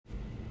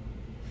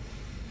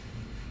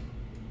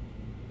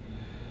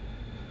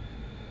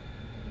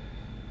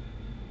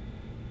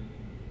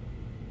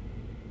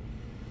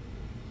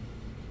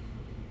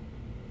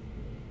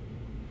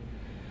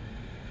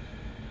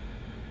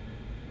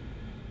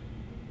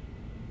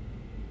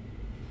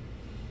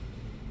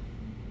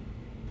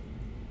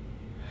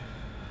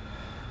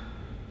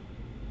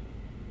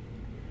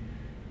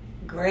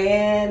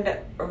Grand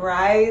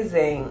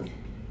Rising,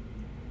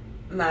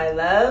 my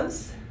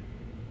loves.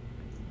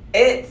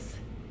 It's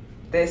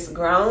this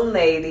grown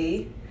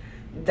lady,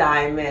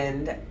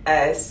 Diamond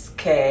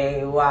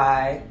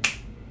SKYE.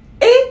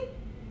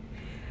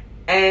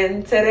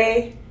 And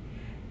today,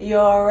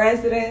 your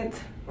resident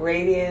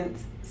radiant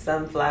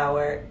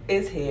sunflower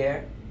is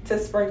here to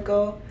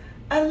sprinkle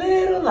a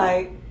little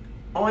light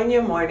on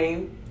your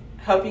morning,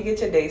 help you get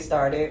your day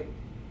started.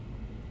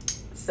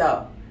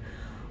 So,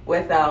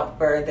 without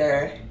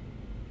further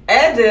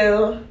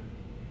ado,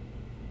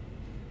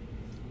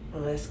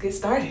 let's get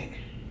started.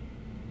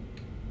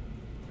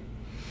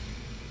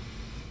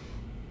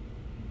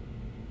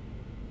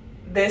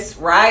 This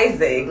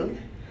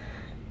rising,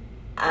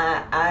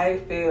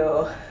 I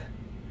feel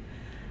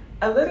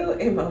a little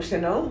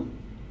emotional.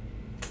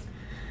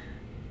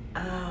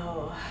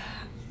 Oh,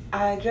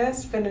 I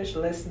just finished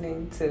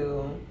listening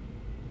to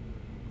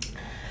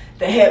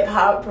the hip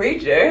hop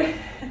preacher,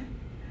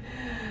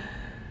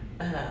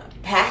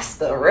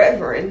 Pastor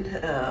Reverend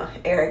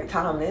Eric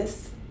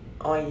Thomas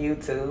on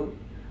YouTube.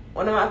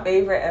 One of my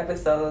favorite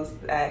episodes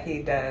that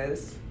he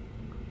does,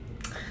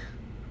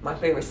 my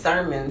favorite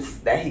sermons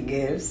that he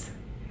gives,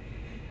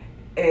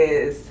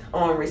 is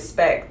on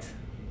respect.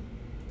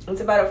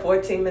 It's about a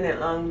 14-minute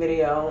long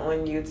video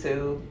on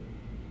YouTube.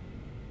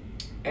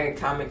 Eric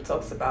Thomas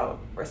talks about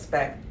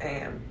respect,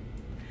 and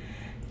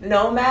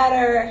no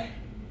matter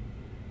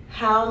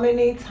how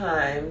many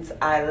times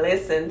I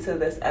listen to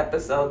this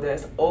episode,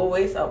 there's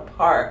always a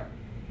part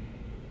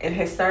in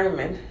his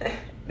sermon,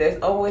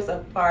 there's always a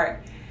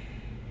part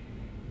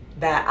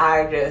that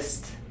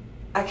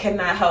I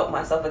cannot help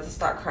myself but to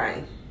start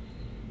crying.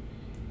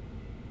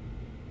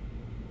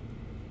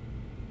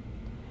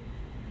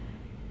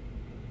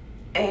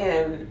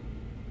 And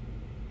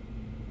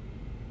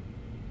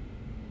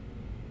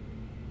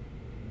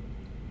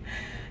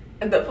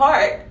the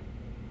part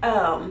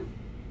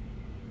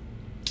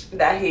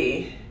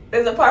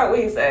there's a part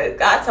where he says,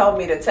 God told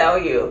me to tell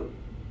you,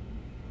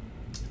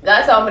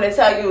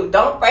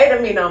 don't pray to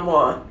me no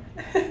more.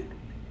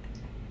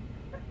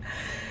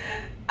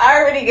 I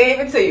already gave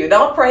it to you.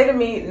 Don't pray to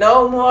me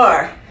no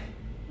more.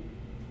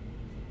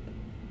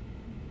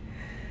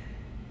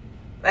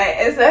 Like,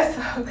 is that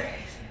so crazy?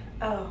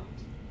 Oh.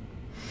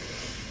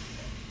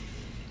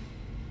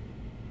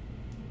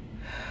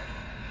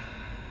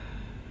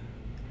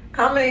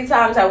 How many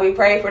times have we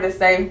prayed for the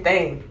same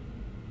thing?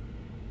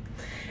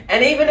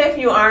 And even if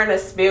you aren't a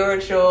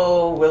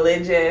spiritual,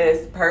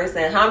 religious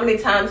person, how many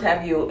times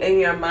have you in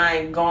your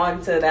mind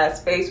gone to that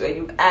space where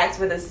you've asked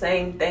for the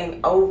same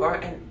thing over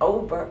and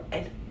over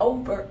and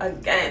over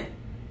again?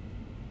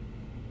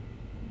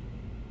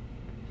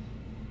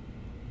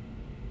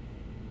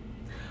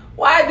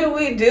 Why do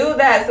we do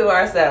that to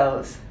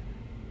ourselves?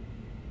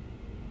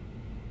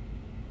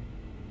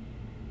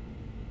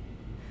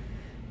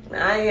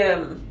 I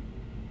am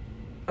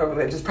a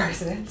religious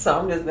person, so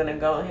I'm just going to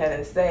go ahead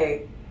and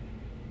say,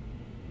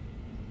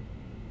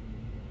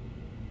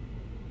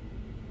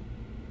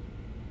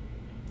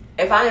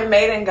 if I am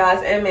made in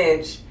God's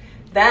image,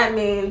 that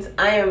means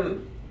I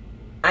am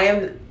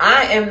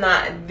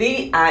not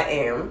the I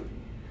am,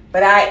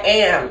 but I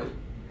am.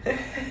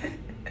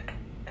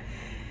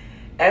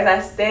 As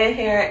I stand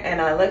here and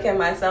I look at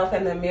myself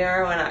in the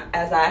mirror,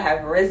 as I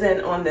have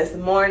risen on this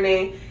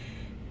morning,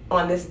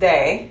 on this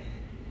day,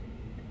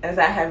 as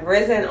I have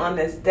risen on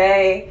this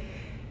day,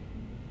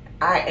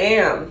 I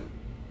am.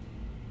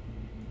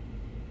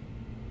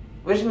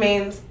 Which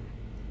means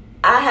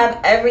I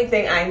have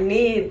everything I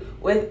need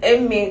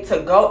within me to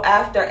go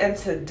after and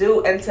to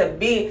do and to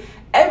be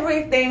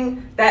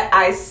everything that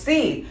I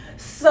see.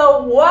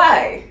 So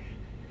why?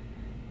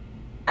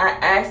 I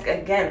ask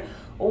again,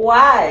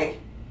 why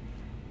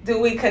do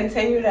we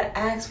continue to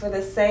ask for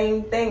the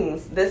same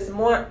things? This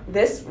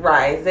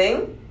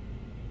rising.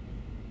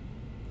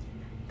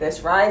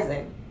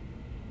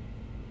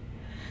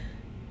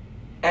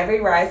 Every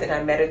rising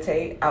I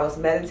meditate. I was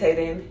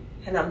meditating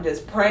and I'm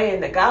just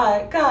praying to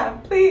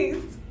God,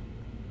 please.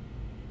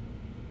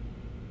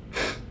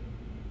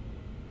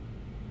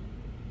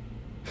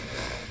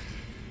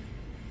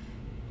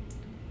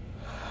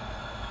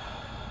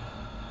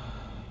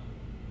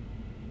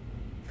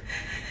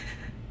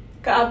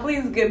 God,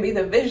 please give me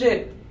the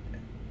vision.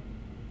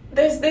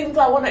 There's things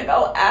I want to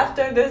go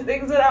after. There's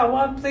things that I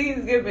want.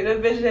 Please give me the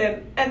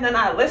vision. And then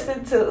I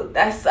listened to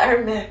that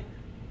sermon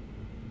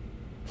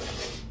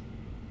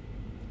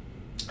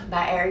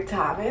by Eric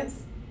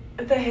Thomas,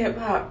 the hip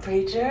hop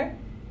preacher.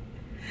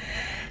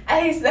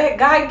 And he said,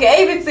 God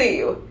gave it to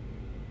you.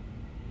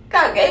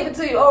 God gave it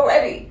to you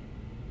already.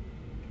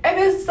 And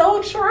it's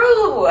so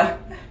true.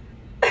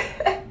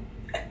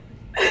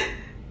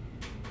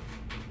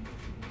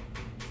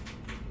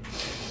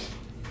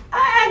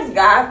 I asked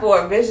God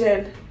for a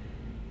vision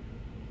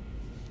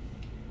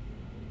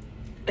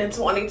in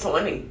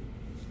 2020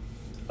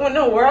 when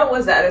the world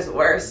was at its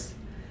worst.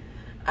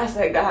 I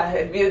said, God,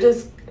 if you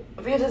just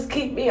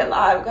keep me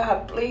alive,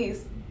 God,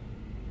 please.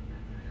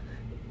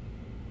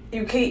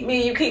 You keep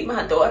me, you keep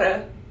my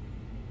daughter.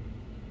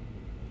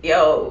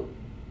 Yo,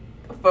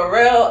 For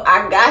real,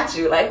 I got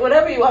you. Like,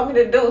 whatever you want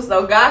me to do.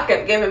 So God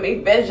kept giving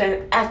me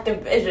vision after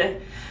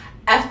vision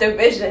after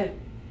vision.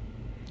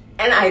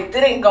 And I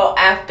didn't go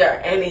after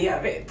any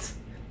of it.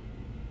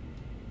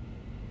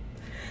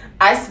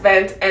 I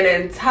spent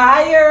an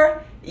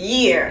entire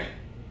year,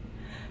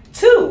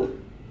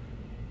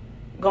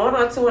 going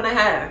on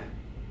 2.5.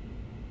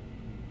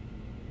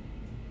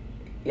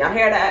 Y'all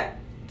hear that?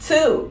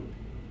 2.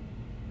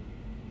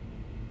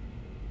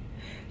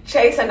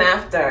 Chasing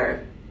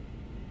after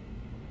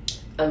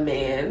a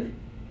man.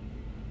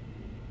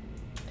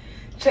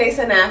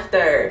 Chasing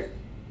after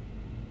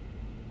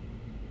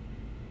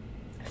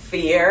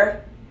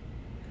fear.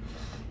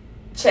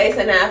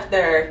 Chasing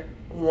after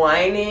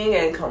whining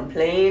and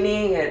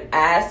complaining and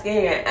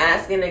asking and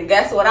asking. And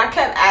guess what? I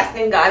kept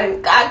asking God,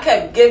 and God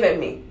kept giving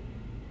me.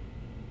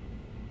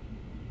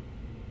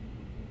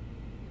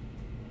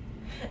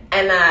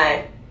 And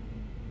I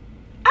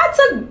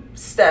took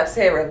steps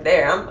here and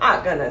there. I'm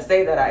not going to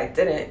say that I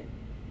didn't.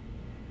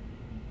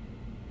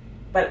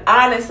 But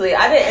honestly,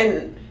 I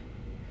didn't.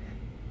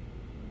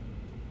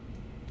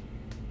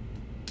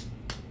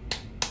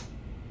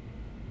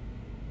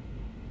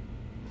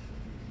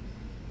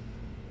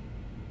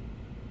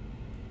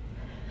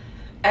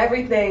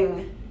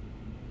 Everything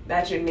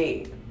that you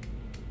need.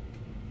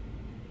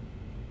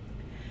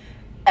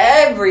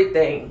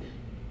 Everything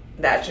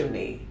that you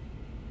need.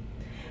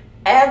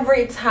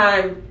 Every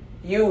time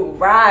you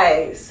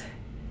rise,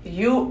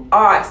 you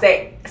are.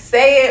 Say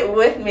it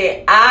with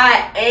me.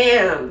 I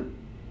am.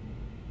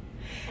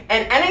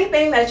 And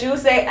anything that you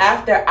say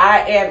after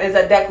I am is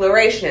a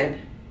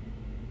declaration.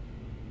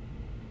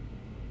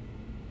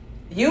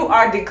 You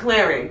are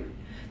declaring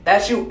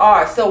that you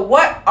are. So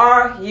what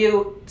are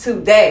you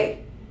today?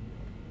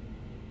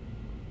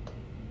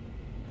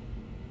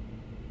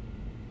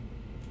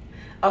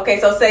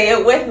 Okay, so say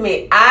it with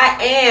me. I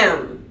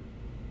am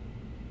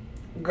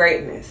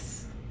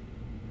greatness.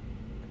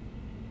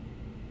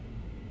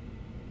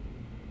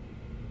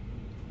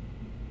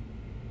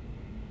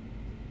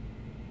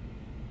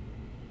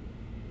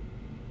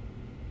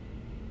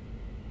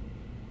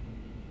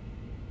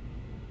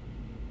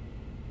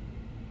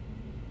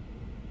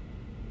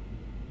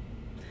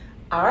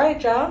 All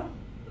right, y'all.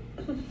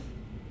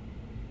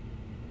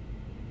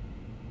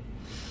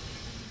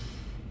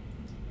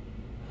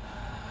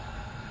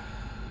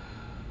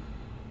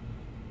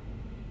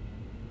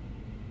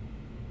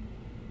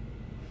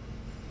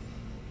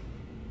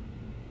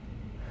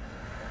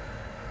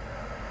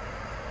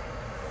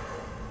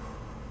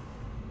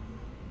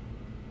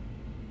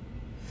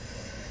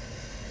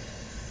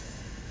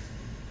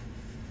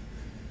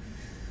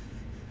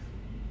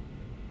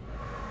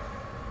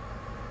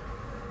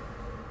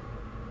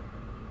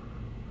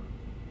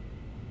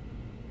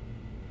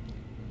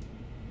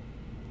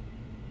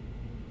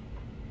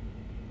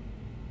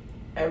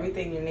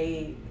 Everything you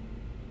need,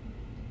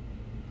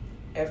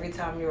 every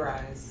time you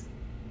rise.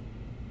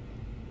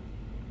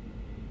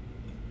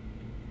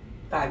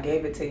 God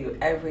gave it to you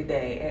every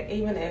day. And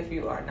even if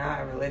you are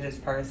not a religious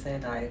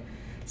person, I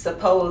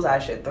suppose I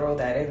should throw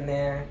that in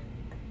there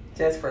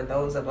just for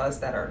those of us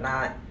that are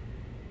not.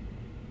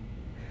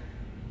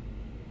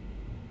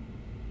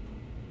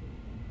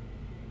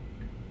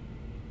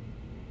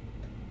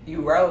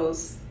 You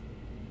rose.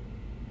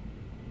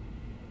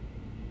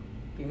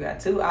 You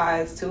got 2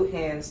 eyes, 2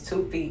 hands,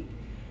 2 feet.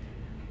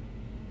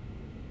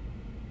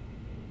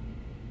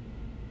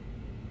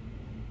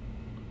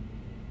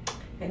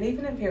 And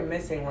even if you're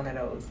missing one of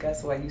those,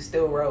 guess what? You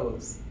still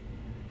rose.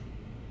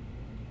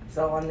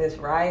 So on this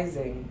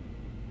rising,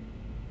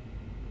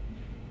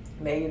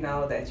 may you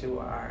know that you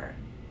are.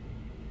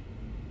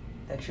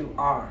 And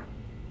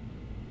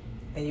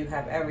you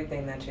have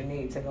everything that you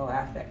need to go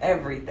after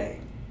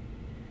everything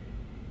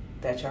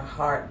that your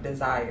heart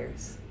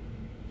desires.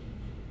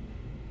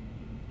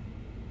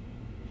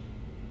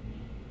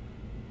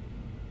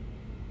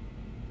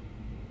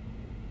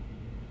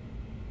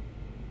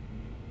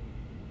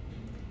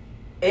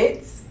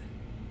 It's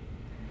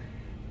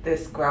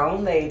this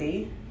grown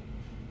lady,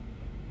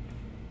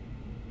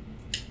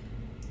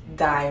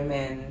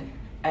 Diamond,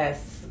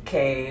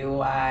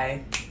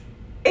 SKY,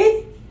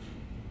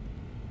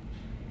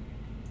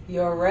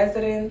 your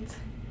resident,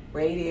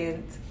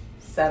 radiant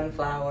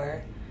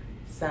sunflower,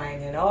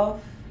 signing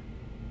off.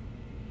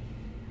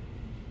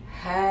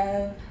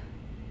 Have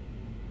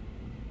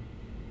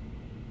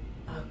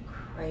a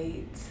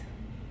great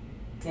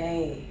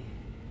day.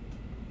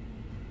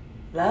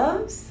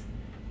 Loves?